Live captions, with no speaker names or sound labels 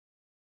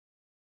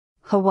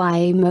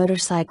Hawaii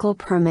Motorcycle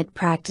Permit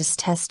Practice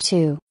Test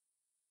 2.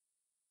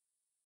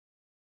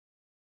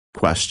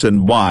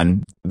 Question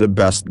 1. The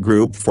best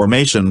group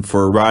formation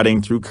for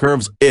riding through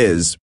curves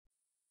is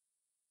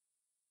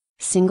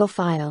Single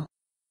file.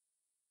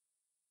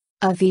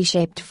 A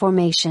V-shaped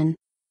formation.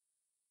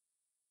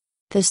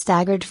 The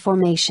staggered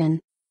formation.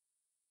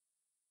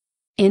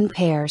 In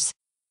pairs.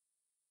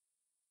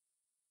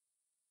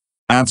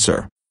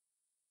 Answer.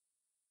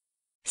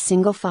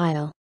 Single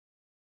file.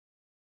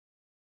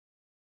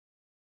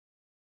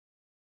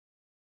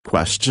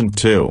 Question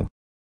 2.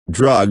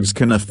 Drugs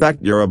can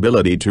affect your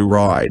ability to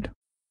ride.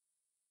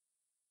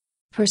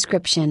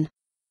 Prescription.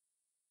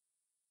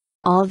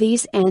 All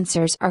these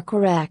answers are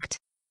correct.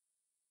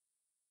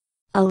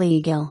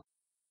 Illegal.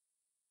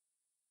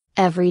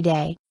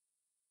 Everyday.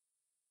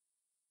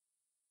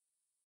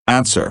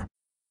 Answer.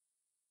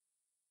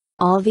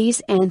 All these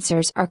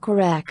answers are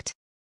correct.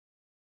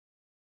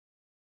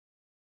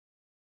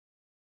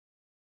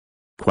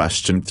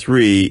 Question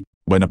 3.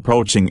 When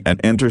approaching an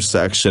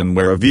intersection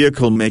where a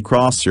vehicle may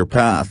cross your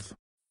path.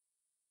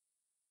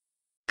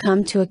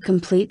 Come to a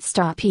complete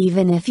stop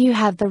even if you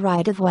have the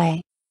right of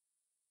way.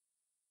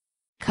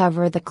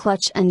 Cover the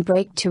clutch and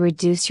brake to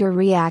reduce your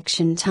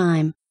reaction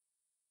time.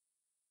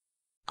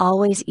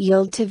 Always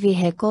yield to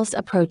vehicles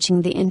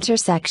approaching the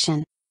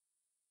intersection.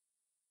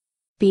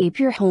 Beep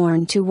your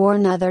horn to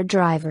warn other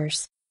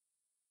drivers.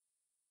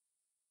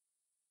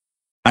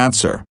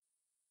 Answer.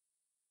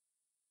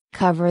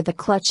 Cover the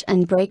clutch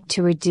and brake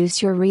to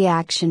reduce your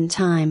reaction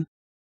time.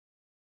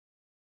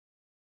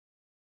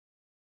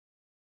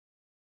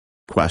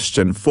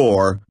 Question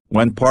 4.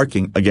 When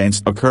parking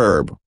against a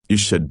curb, you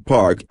should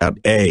park at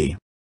a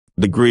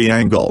degree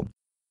angle.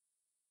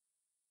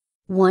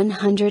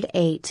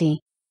 180.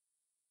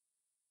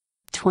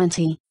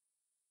 20.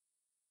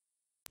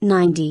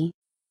 90.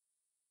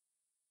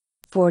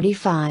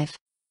 45.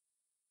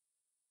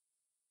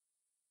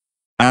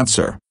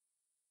 Answer.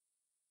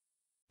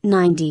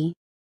 90.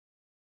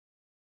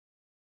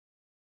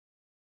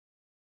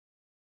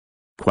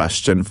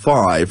 Question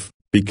 5.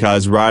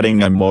 Because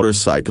riding a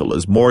motorcycle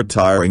is more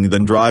tiring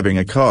than driving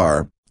a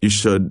car, you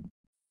should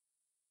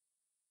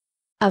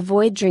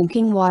Avoid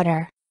drinking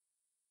water.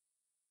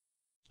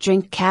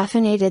 Drink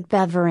caffeinated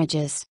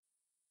beverages.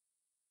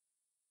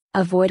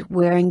 Avoid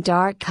wearing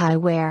dark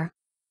eyewear.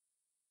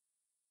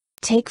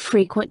 Take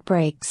frequent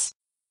breaks.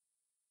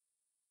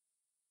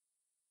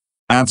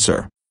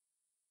 Answer.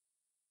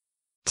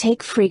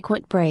 Take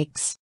frequent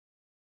breaks.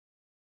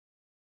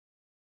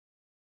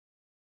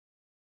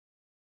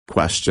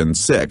 Question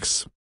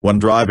 6. When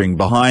driving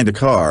behind a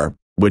car,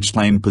 which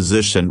lane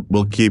position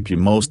will keep you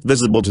most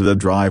visible to the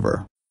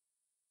driver?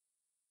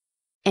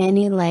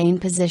 Any lane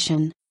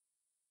position.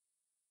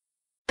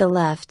 The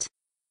left.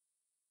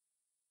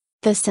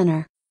 The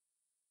center.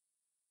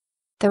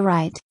 The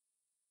right.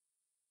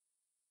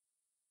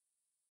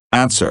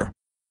 Answer.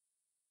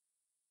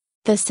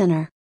 The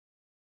center.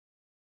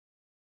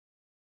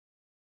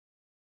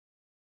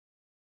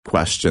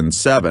 Question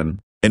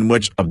 7. In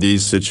which of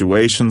these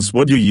situations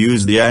would you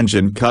use the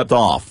engine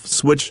cut-off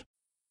switch?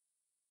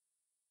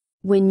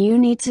 When you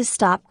need to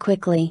stop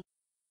quickly.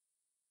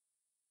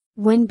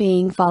 When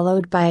being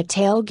followed by a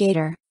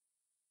tailgater.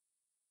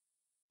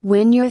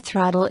 When your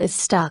throttle is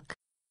stuck.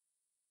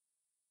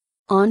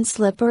 On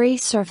slippery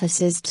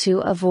surfaces to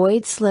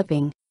avoid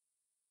slipping.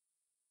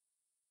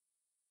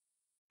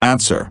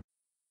 Answer.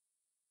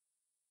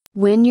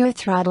 When your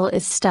throttle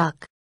is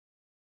stuck.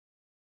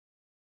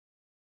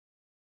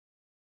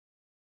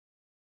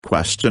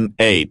 Question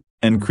 8.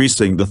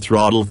 Increasing the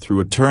throttle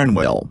through a turn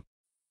will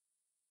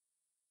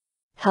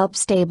Help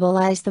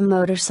stabilize the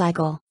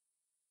motorcycle.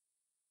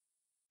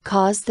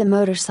 Cause the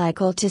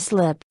motorcycle to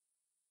slip.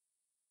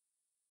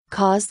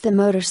 Cause the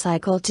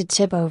motorcycle to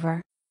tip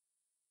over.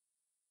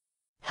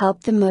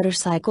 Help the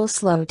motorcycle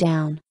slow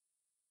down.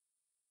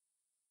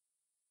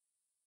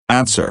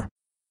 Answer.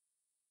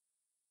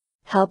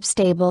 Help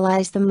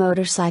stabilize the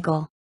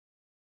motorcycle.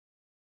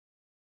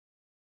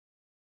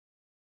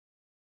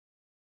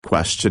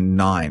 Question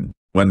 9.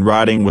 When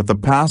riding with a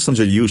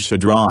passenger you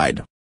should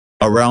ride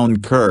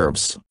around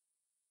curves.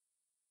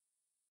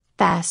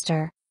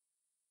 Faster.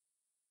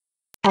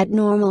 At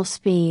normal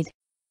speed.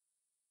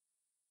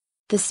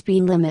 The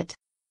speed limit.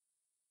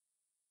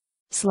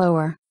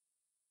 Slower.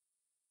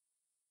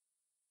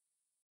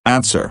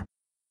 Answer.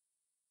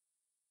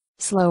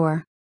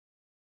 Slower.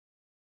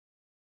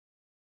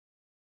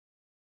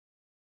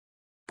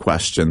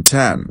 Question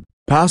 10.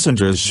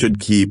 Passengers should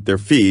keep their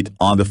feet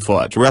on the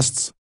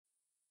footrests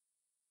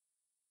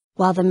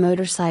while the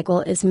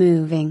motorcycle is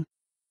moving.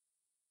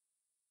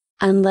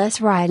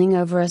 Unless riding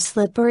over a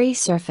slippery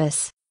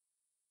surface.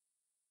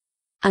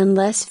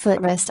 Unless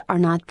footrests are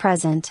not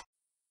present.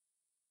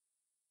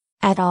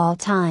 At all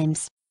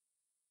times.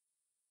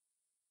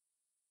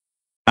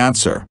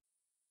 Answer.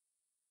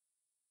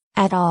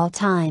 At all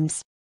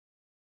times.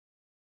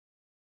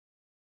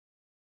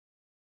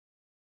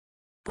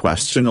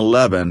 Question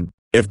 11.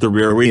 If the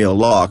rear wheel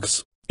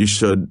locks, you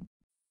should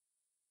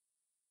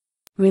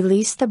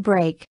release the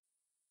brake.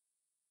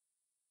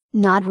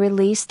 Not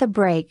release the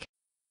brake.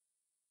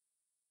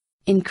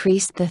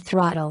 Increase the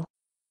throttle.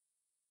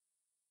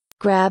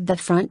 Grab the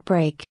front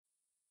brake.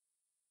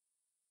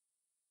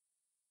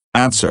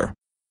 Answer.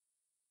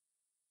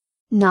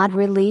 Not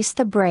release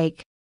the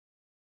brake.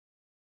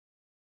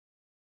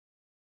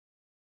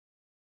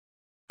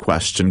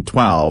 Question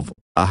 12.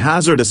 A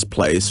hazardous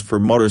place for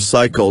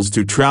motorcycles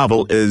to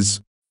travel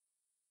is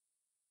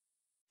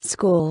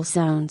School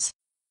zones.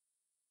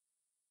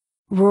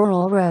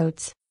 Rural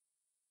roads.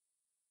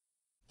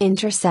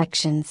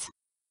 Intersections.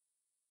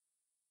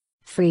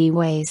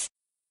 Freeways.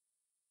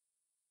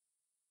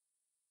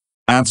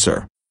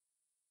 Answer.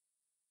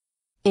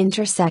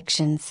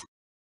 Intersections.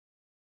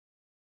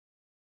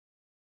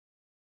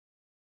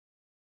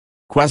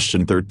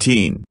 Question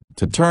 13.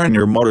 To turn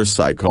your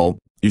motorcycle,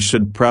 you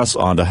should press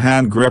on the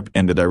hand grip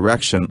in the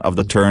direction of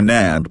the turn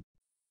and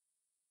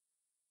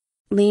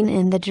lean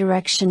in the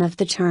direction of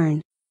the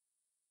turn.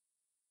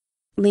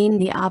 Lean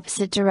the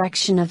opposite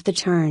direction of the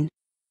turn.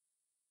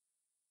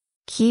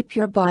 Keep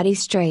your body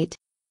straight.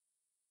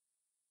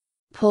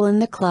 Pull in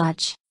the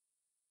clutch.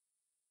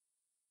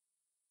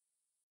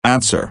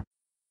 Answer.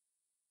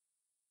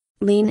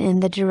 Lean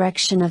in the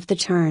direction of the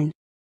turn.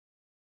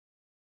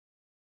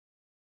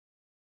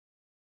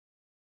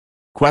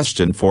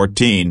 Question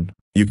 14.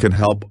 You can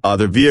help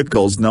other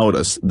vehicles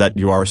notice that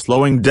you are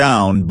slowing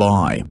down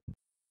by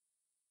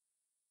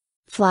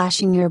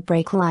flashing your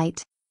brake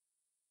light.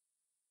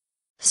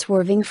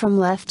 Swerving from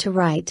left to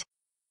right.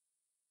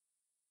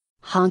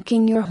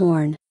 Honking your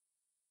horn.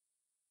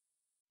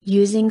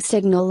 Using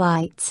signal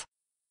lights.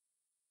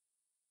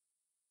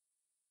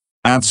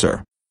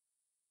 Answer.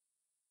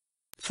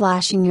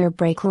 Flashing your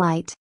brake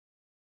light.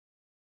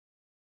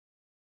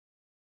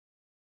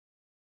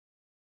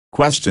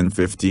 Question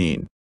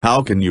 15.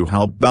 How can you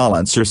help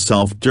balance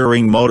yourself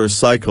during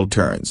motorcycle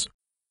turns?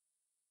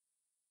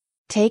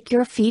 Take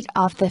your feet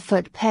off the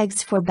foot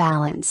pegs for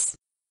balance.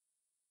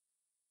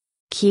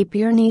 Keep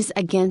your knees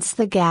against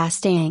the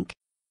gas tank.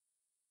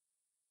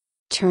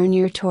 Turn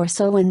your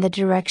torso in the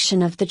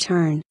direction of the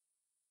turn.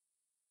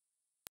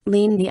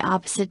 Lean the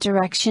opposite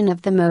direction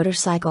of the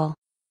motorcycle.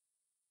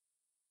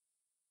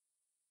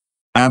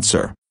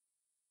 Answer.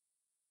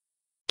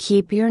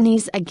 Keep your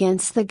knees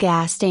against the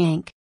gas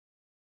tank.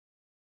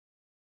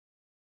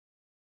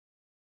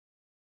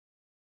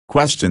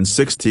 Question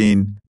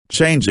 16.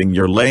 Changing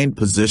your lane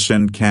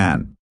position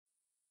can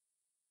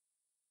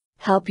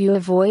help you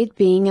avoid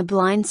being a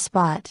blind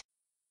spot.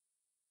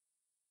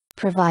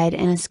 Provide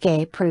an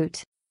escape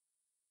route.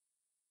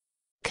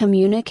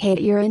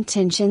 Communicate your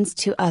intentions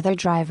to other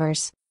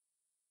drivers.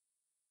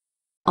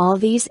 All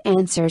these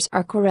answers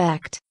are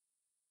correct.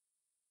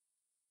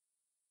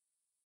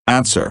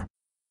 Answer.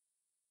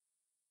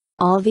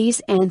 All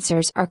these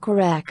answers are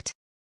correct.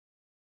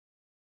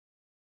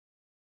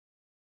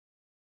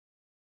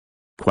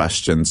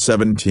 Question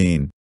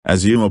 17.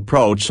 As you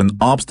approach an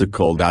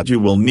obstacle that you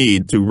will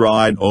need to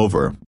ride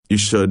over, you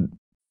should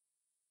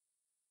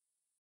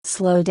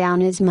slow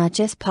down as much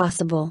as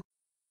possible.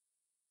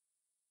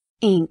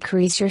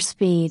 Increase your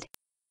speed.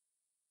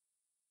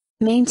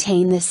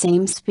 Maintain the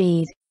same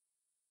speed.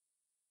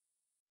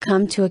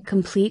 Come to a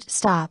complete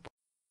stop.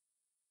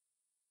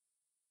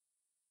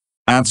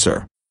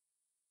 Answer.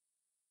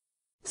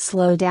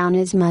 Slow down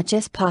as much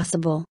as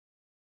possible.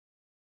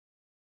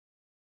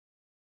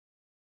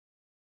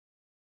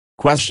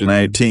 Question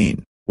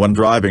 18. When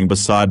driving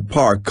beside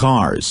parked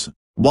cars,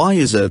 why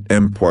is it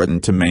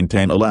important to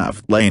maintain a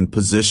left lane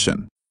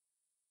position?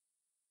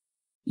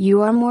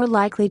 You are more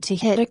likely to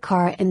hit a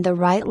car in the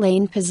right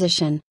lane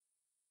position.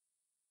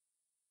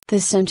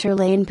 The center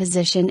lane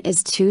position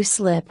is too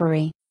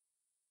slippery.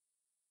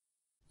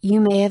 You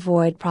may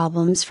avoid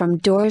problems from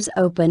doors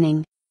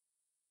opening.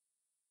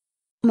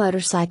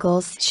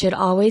 Motorcycles should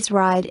always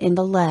ride in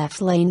the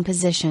left lane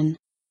position.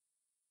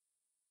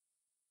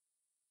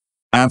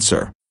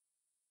 Answer.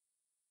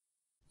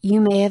 You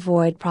may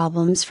avoid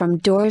problems from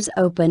doors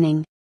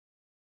opening.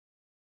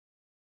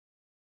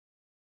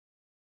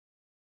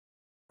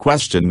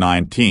 Question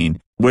 19.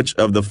 Which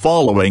of the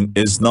following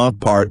is not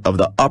part of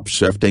the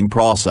upshifting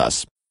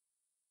process?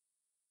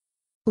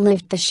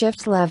 Lift the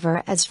shift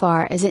lever as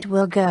far as it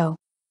will go.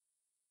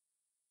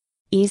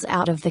 Ease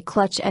out of the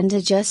clutch and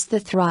adjust the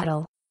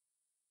throttle.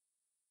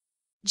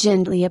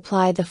 Gently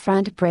apply the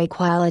front brake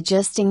while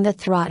adjusting the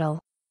throttle.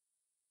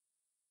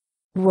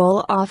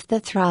 Roll off the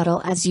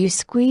throttle as you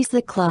squeeze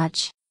the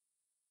clutch.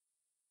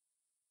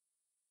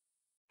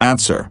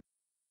 Answer.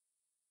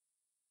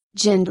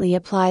 Gently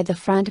apply the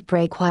front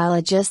brake while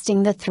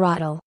adjusting the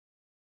throttle.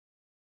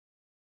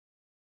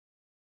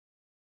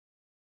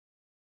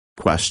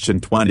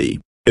 Question 20.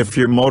 If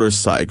your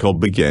motorcycle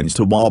begins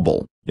to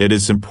wobble, it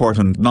is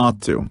important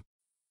not to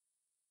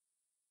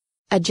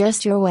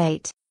adjust your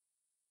weight.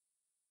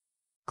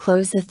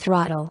 Close the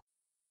throttle.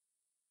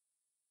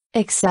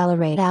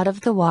 Accelerate out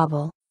of the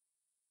wobble.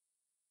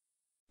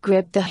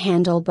 Grip the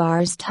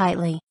handlebars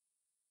tightly.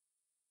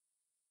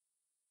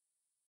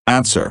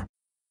 Answer.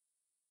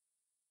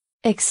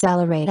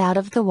 Accelerate out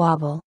of the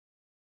wobble.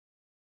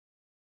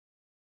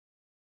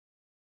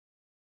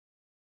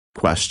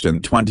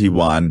 Question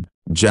 21.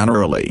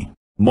 Generally,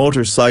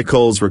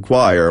 motorcycles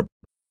require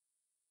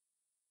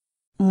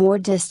more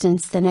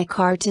distance than a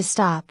car to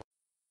stop.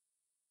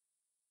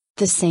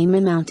 The same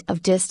amount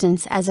of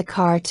distance as a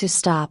car to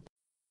stop.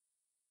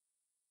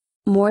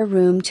 More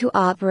room to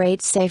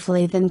operate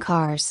safely than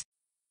cars.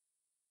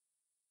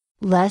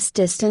 Less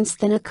distance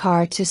than a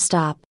car to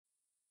stop.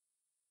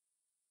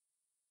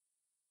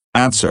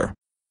 Answer.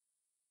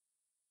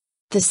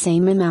 The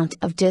same amount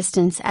of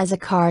distance as a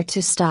car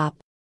to stop.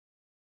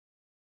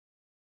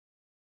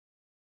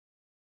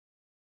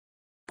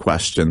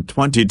 Question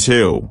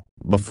 22.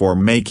 Before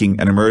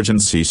making an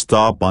emergency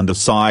stop on the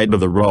side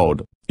of the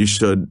road, you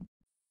should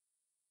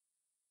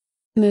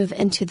move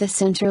into the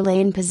center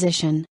lane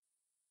position.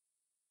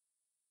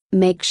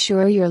 Make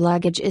sure your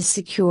luggage is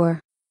secure.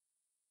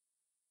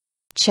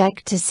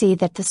 Check to see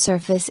that the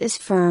surface is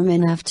firm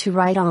enough to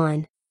ride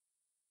on.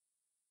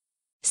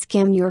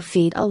 Skim your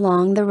feet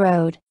along the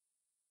road.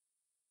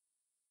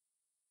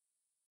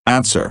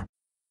 Answer.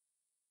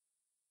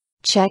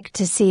 Check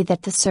to see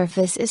that the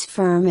surface is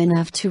firm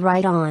enough to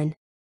ride on.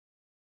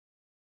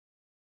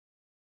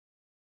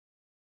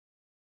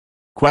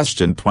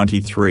 Question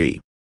 23.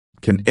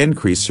 Can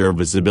increase your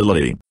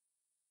visibility.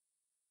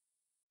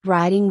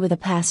 Riding with a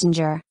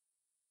passenger.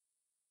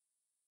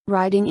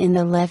 Riding in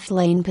the left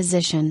lane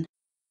position.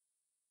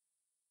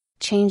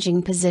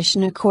 Changing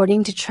position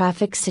according to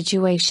traffic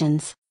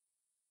situations.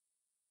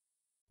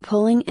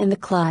 Pulling in the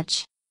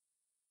clutch.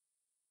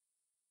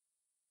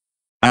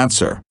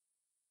 Answer.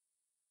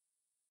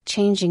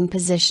 Changing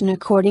position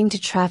according to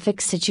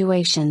traffic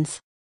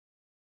situations.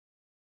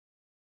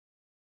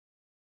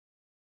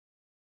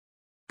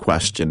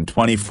 Question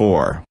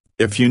 24.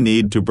 If you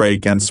need to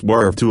brake and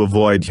swerve to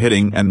avoid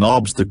hitting an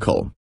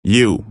obstacle,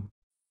 you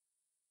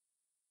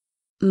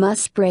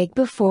must brake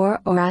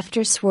before or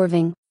after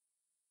swerving.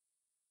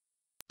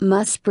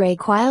 Must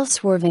brake while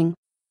swerving.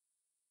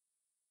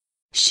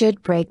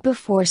 Should brake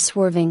before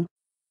swerving.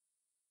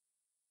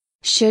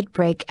 Should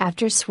brake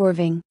after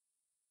swerving.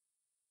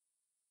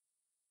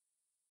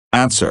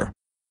 Answer.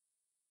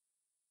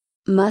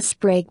 Must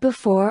brake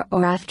before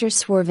or after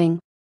swerving.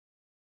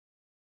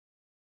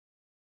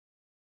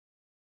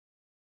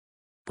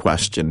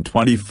 Question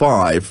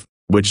 25.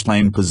 Which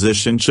lane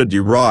position should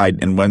you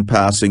ride in when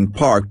passing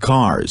parked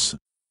cars?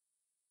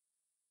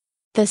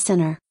 The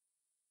center.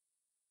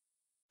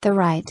 The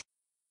right.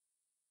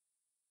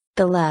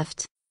 The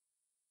left.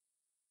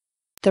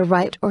 The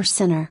right or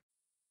center.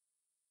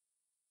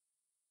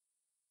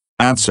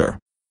 Answer.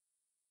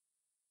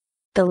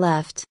 The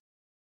left.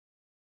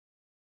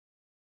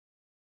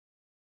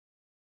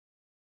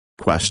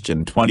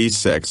 Question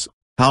 26.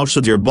 How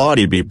should your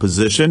body be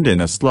positioned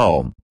in a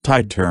slow,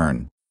 tight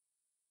turn?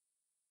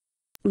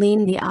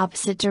 Lean the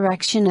opposite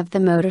direction of the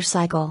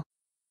motorcycle.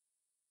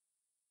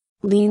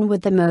 Lean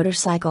with the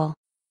motorcycle.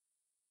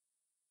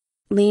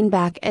 Lean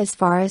back as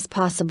far as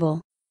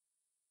possible.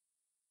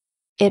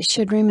 It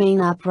should remain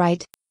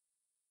upright.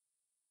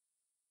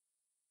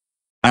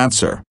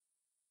 Answer.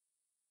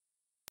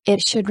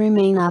 It should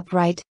remain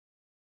upright.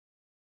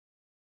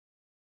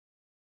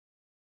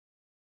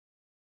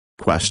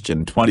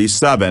 Question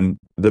 27.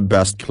 The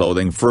best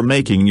clothing for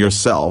making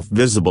yourself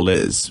visible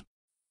is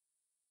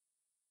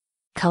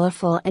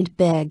colorful and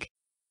big.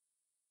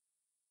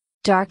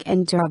 Dark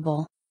and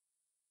durable.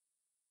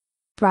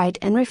 Bright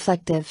and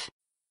reflective.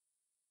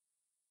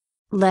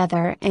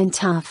 Leather and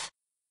tough.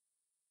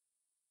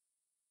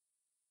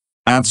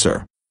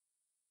 Answer.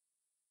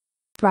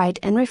 Bright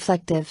and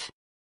reflective.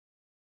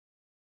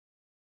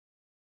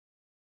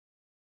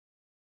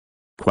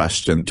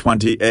 Question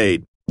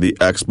 28. The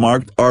X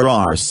marked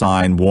RR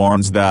sign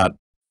warns that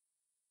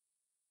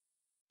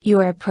you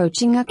are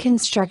approaching a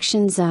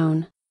construction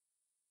zone.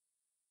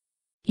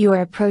 You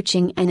are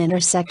approaching an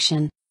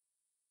intersection.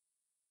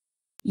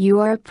 You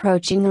are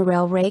approaching a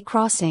railway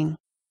crossing.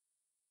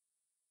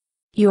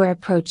 You are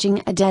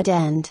approaching a dead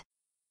end.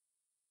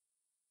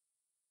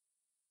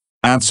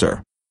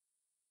 Answer.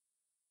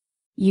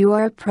 You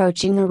are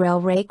approaching a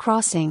railway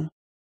crossing.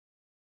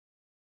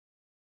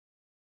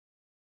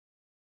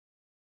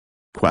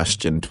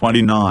 Question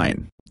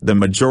 29. The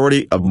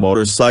majority of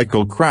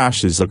motorcycle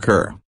crashes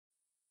occur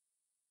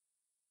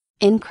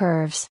in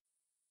curves.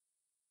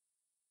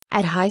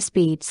 At high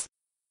speeds.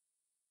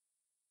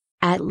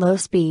 At low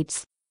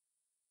speeds.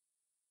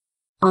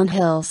 On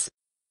hills.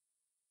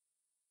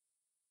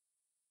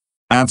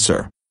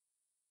 Answer.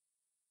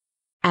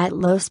 At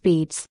low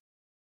speeds.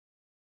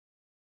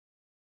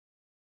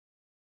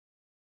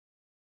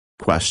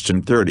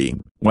 Question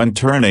 30. When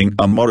turning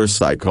a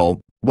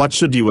motorcycle, what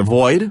should you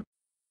avoid?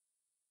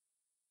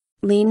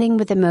 Leaning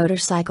with the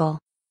motorcycle.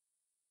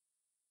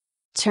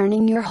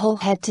 Turning your whole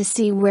head to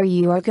see where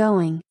you are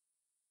going.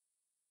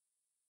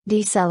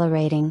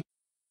 Decelerating.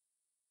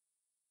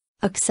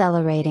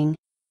 Accelerating.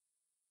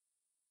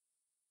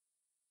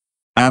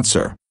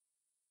 Answer.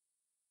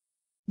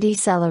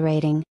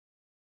 Decelerating.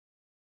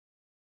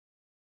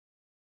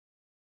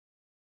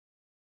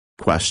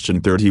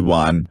 Question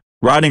 31.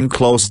 Riding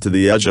close to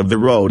the edge of the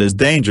road is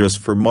dangerous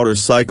for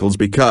motorcycles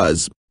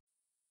because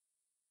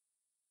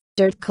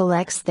Dirt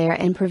collects there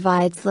and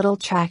provides little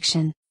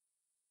traction.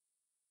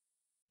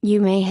 You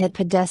may hit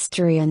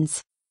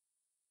pedestrians.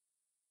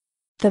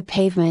 The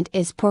pavement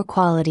is poor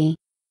quality.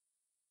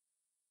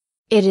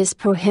 It is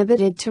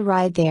prohibited to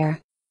ride there.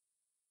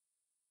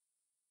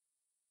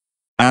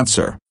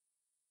 Answer.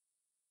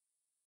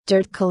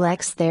 Dirt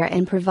collects there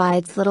and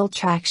provides little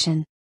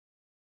traction.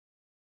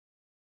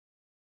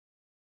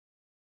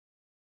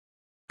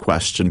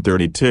 Question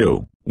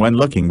 32. When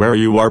looking where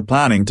you are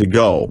planning to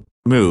go,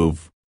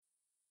 move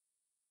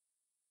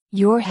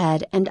Your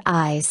head and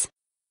eyes.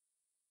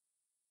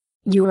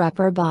 Your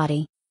upper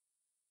body.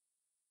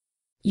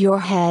 Your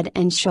head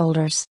and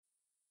shoulders.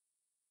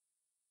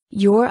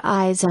 Your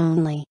eyes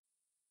only.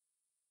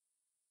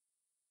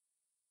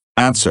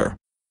 Answer.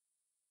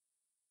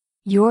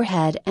 Your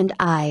head and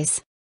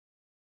eyes.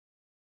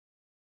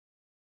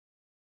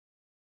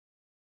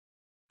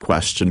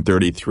 Question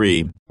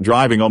 33.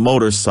 Driving a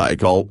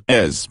motorcycle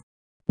is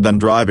than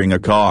driving a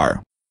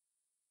car.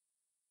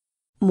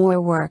 More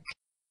work.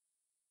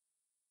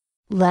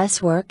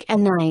 Less work at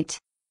night.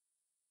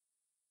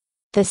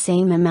 The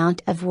same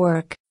amount of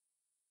work.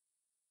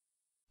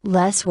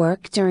 Less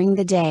work during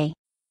the day.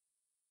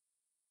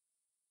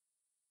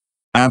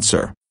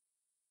 Answer.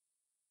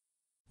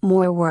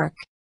 More work.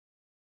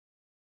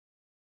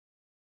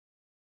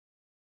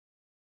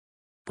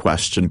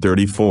 Question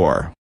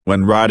 34.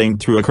 When riding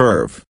through a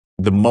curve,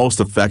 the most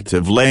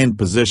effective lane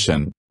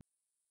position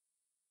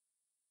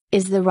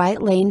Is the right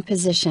lane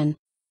position.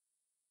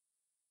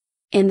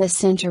 In the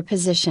center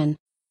position.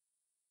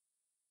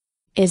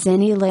 Is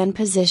any lane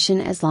position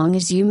as long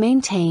as you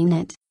maintain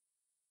it.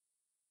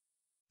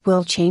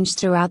 Will change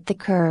throughout the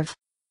curve.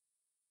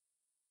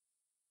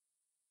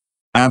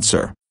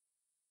 Answer.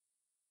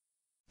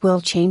 Will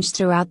change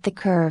throughout the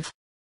curve.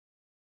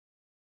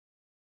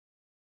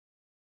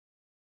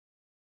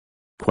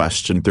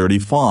 Question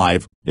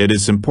 35. It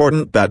is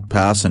important that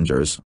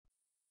passengers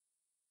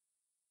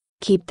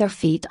Keep their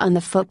feet on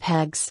the foot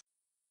pegs.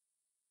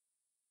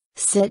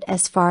 Sit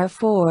as far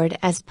forward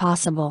as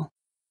possible.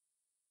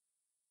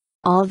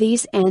 All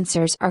these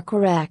answers are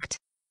correct.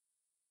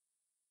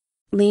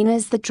 Lean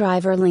as the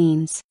driver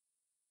leans.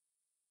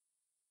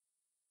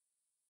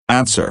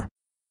 Answer.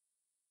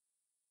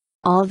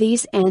 All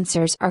these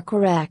answers are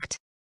correct.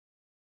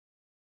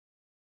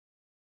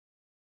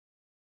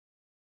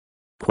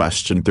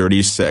 Question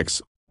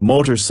 36.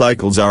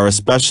 Motorcycles are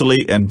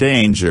especially in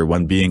danger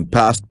when being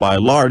passed by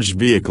large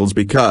vehicles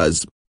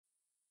because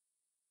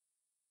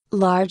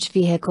Large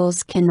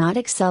vehicles cannot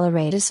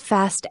accelerate as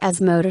fast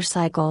as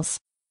motorcycles.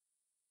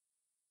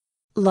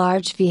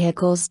 Large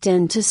vehicles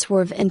tend to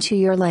swerve into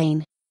your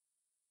lane.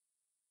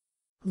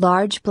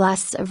 Large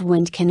blasts of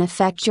wind can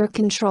affect your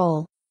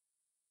control.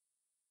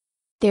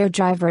 Their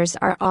drivers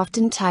are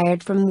often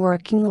tired from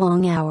working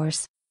long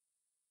hours.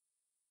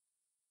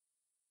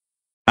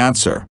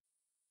 Answer.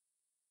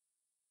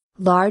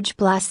 Large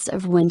blasts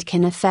of wind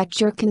can affect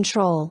your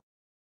control.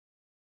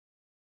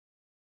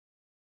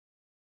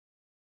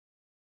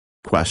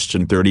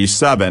 Question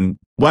 37.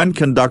 When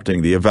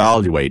conducting the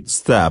evaluate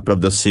step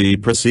of the C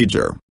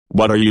procedure,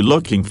 what are you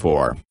looking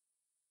for?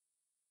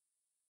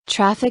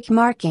 Traffic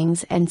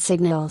markings and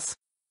signals.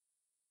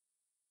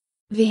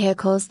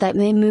 Vehicles that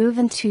may move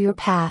into your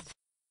path.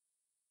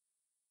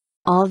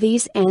 All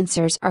these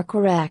answers are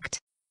correct.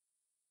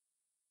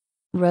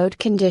 Road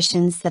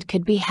conditions that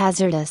could be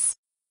hazardous.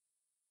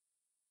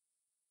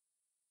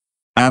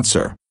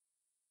 Answer.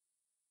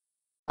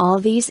 All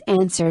these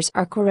answers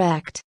are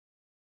correct.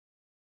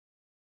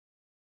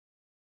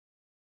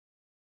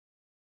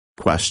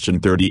 Question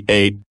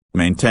 38.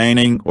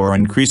 Maintaining or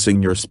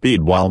increasing your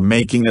speed while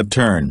making a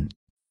turn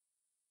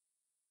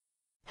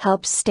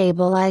Helps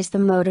stabilize the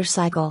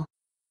motorcycle.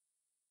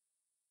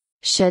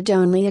 Should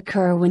only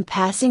occur when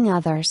passing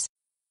others.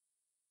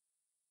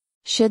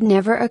 Should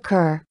never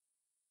occur.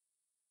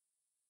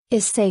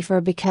 Is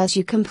safer because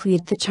you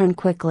complete the turn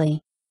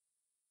quickly.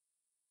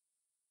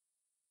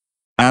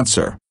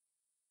 Answer.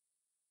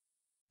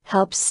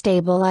 Helps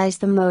stabilize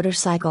the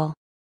motorcycle.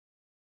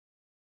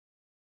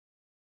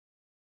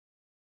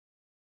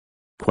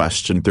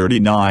 Question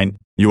 39.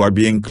 You are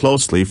being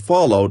closely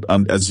followed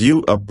and as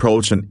you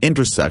approach an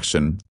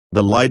intersection,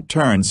 the light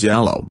turns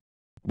yellow.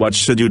 What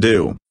should you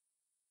do?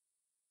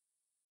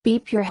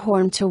 Beep your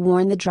horn to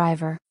warn the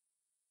driver.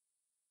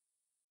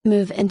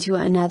 Move into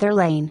another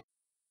lane.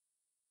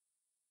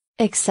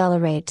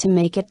 Accelerate to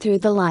make it through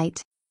the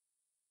light.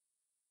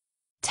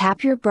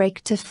 Tap your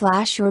brake to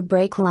flash your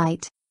brake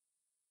light.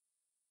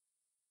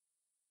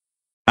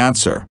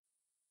 Answer.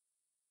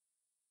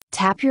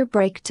 Tap your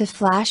brake to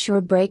flash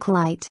your brake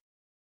light.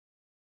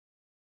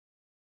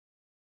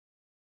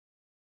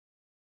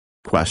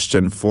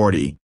 Question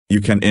 40. You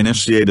can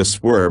initiate a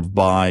swerve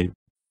by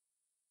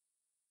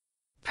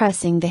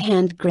Pressing the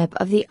hand grip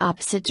of the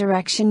opposite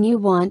direction you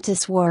want to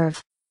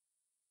swerve.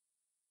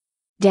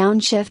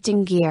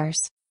 Downshifting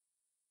gears.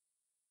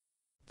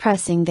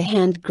 Pressing the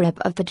hand grip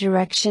of the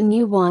direction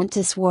you want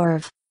to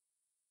swerve.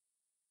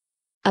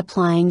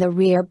 Applying the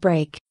rear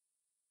brake.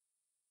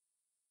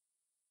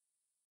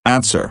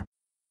 Answer.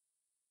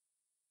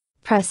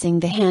 pressing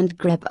the hand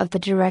grip of the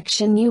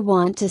direction you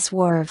want to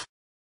swerve.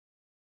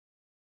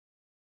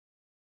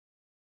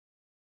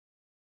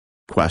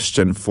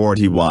 Question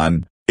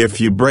 41. If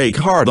you brake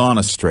hard on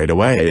a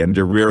straightaway and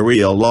your rear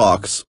wheel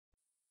locks,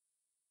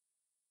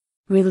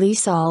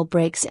 release all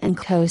brakes and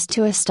coast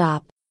to a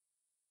stop.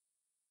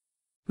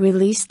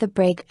 Release the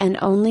brake and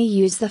only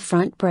use the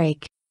front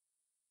brake.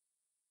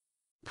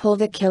 Pull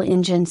the kill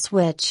engine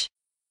switch.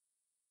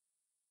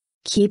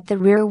 Keep the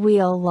rear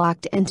wheel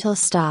locked until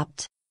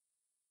stopped.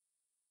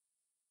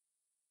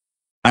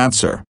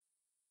 Answer.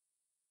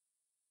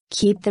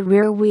 Keep the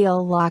rear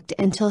wheel locked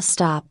until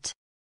stopped.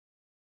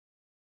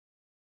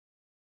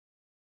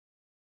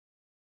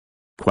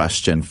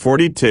 Question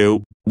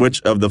 42.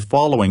 Which of the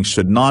following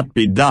should not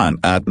be done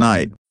at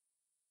night?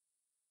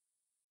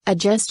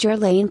 Adjust your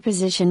lane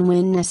position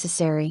when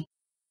necessary.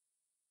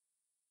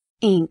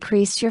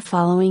 Increase your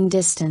following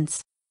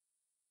distance.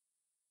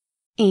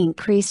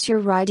 Increase your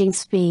riding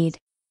speed.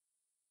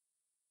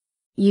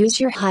 Use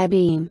your high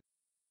beam.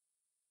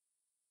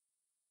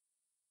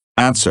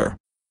 Answer.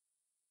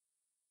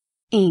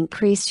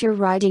 Increase your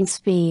riding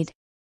speed.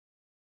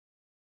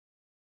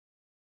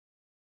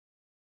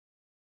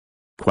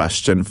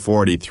 Question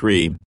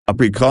 43. A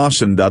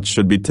precaution that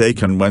should be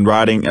taken when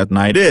riding at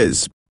night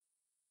is: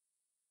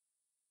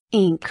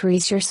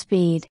 increase your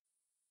speed.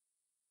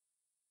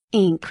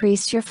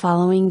 Increase your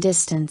following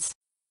distance.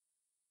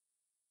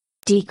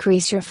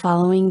 Decrease your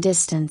following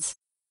distance.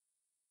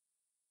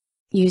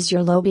 Use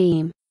your low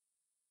beam.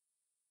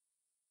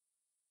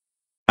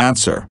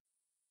 Answer.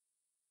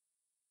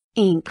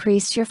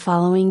 Increase your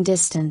following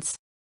distance.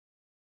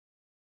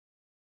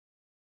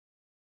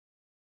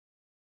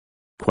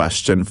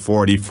 Question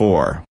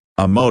 44.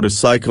 A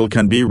motorcycle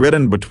can be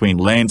ridden between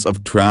lanes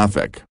of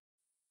traffic.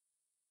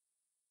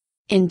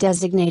 In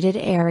designated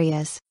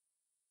areas.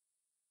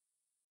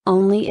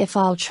 Only if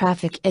all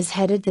traffic is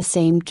headed the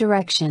same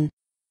direction.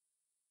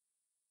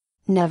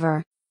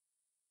 Never.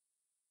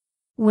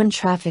 When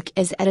traffic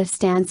is at a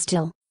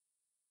standstill.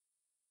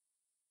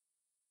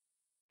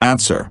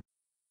 Answer.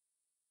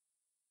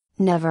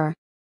 Never.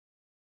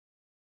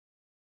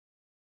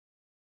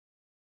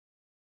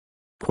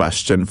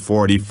 Question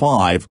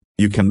 45.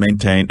 You can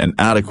maintain an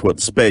adequate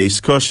space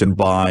cushion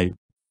by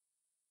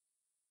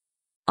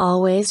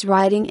always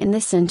riding in the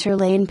center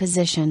lane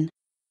position.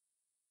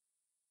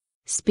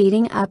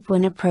 Speeding up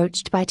when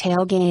approached by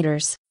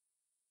tailgaters.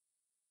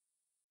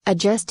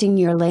 Adjusting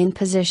your lane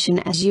position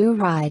as you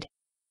ride.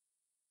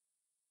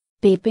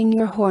 Beeping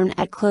your horn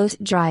at close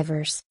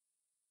drivers.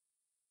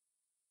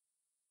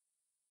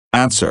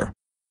 Answer.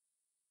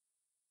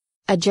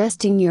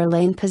 Adjusting your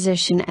lane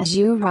position as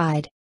you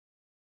ride.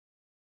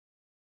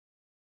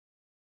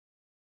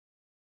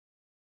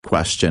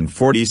 Question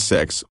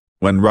 46.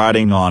 When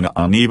riding on an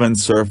uneven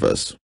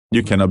surface,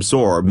 you can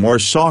absorb more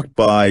shock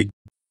by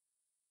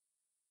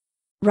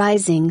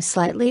rising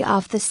slightly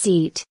off the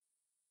seat.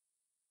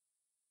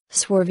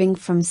 Swerving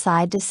from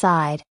side to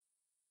side.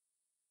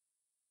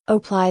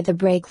 Apply the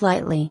brake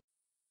lightly.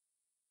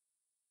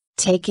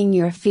 Taking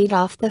your feet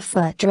off the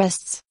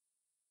footrests.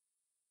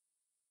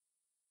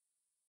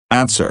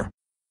 Answer.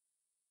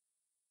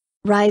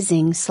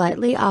 Rising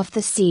slightly off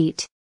the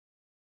seat.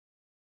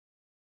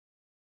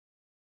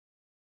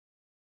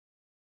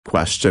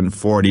 Question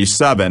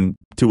 47.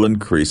 To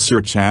increase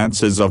your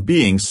chances of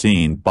being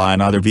seen by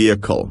another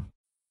vehicle.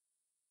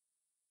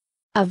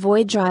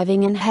 Avoid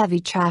driving in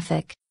heavy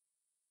traffic.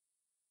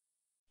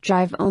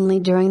 Drive only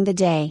during the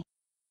day.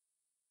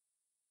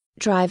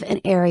 Drive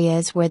in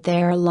areas where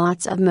there are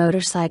lots of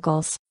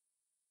motorcycles.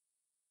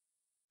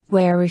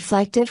 Wear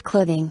reflective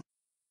clothing.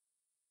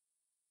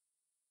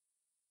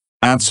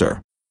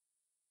 Answer.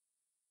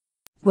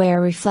 Wear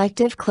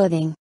reflective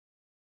clothing.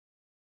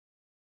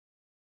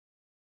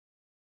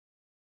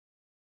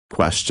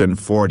 Question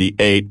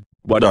 48.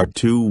 What are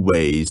 2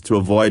 ways to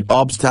avoid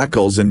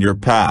obstacles in your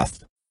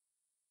path?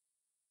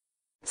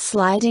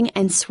 Sliding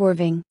and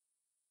swerving.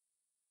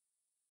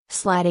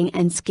 Sliding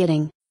and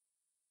skidding.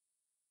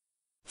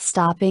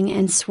 Stopping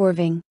and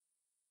swerving.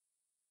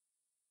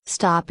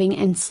 Stopping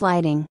and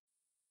sliding.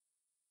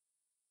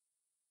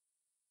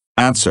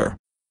 Answer.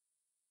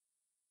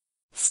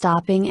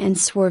 Stopping and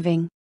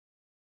swerving.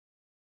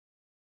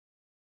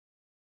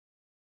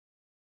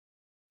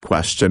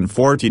 Question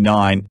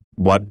 49.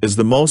 What is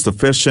the most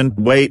efficient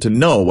way to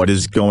know what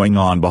is going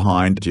on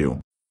behind you?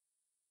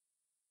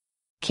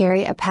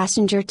 Carry a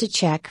passenger to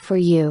check for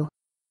you.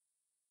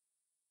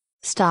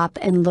 Stop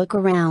and look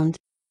around.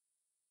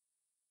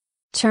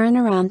 Turn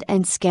around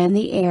and scan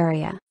the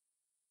area.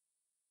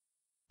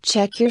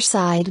 Check your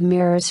side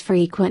mirrors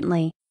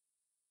frequently.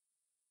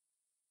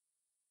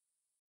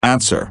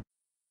 Answer.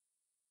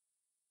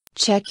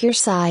 Check your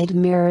side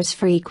mirrors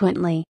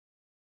frequently.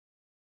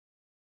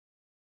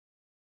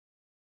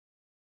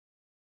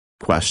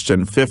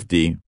 Question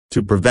 50.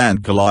 To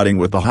prevent colliding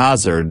with a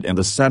hazard in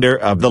the center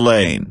of the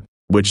lane,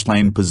 which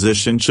lane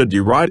position should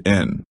you ride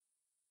in?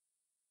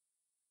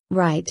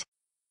 Right.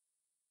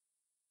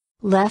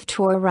 Left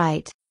or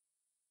right.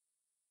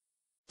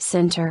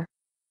 Center.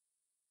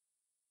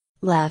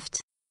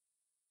 Left.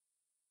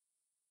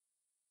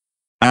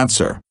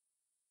 answer?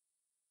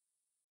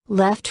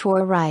 Left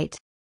or right?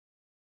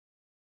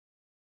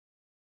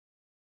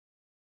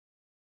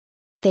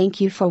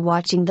 Thank you for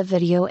watching the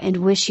video and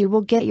wish you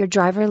will get your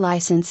driver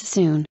license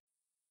soon.